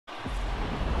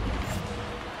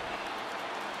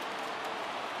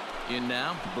In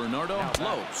now, Bernardo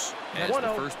Lopes. As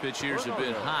the first pitch here is a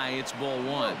bit high, it's ball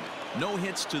one. No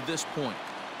hits to this point.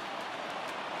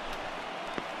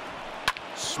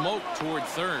 Smoke toward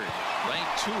third.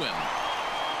 Right to him.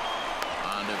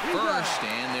 On to first,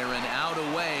 and they're an out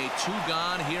away. 2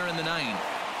 gone here in the ninth.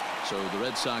 So the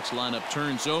Red Sox lineup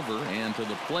turns over, and to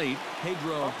the plate,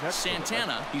 Pedro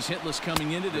Santana. He's hitless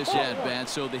coming into this at-bat,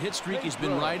 so the hit streak he's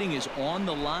been riding is on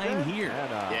the line here.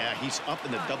 Yeah, he's up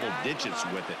in the double digits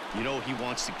with it. You know, he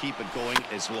wants to keep it going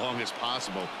as long as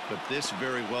possible, but this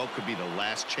very well could be the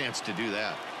last chance to do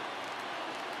that.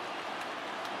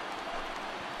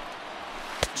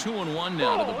 2-1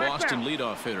 now to the Boston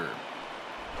leadoff hitter.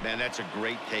 Man, that's a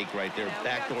great take right there.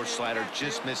 Backdoor slider,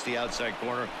 just missed the outside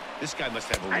corner. This guy must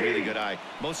have a really good eye.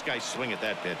 Most guys swing at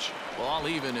that pitch. Ball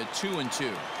even at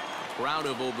 2-2. Crowd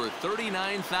of over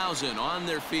 39,000 on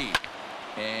their feet.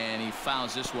 And he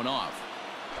fouls this one off.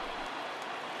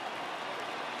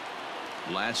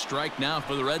 Last strike now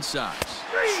for the Red Sox.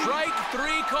 Strike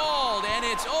 3 called, and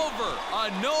it's over. A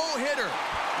no-hitter.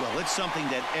 Well, it's something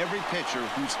that every pitcher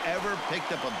who's ever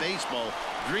picked up a baseball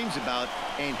dreams about,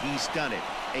 and he's done it.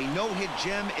 A no-hit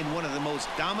gem in one of the most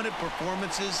dominant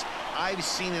performances I've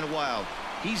seen in a while.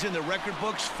 He's in the record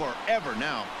books forever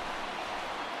now.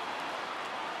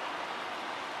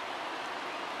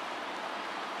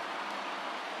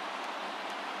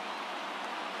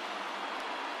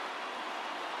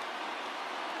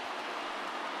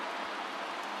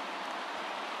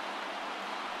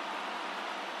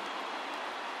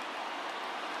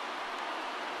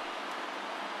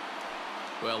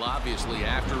 Well, obviously,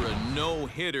 after a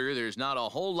no-hitter, there's not a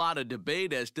whole lot of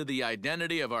debate as to the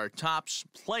identity of our top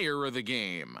player of the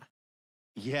game.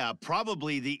 Yeah,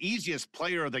 probably the easiest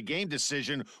player of the game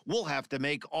decision we'll have to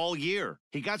make all year.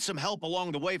 He got some help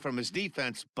along the way from his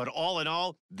defense, but all in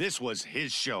all, this was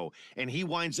his show, and he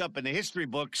winds up in the history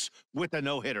books with a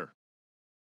no-hitter.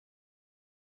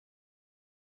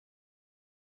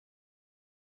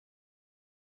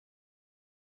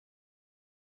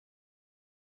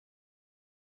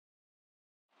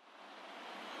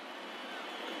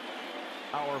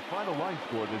 Our final line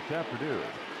score this afternoon.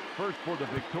 First for the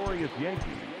victorious Yankees,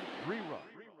 3 runs.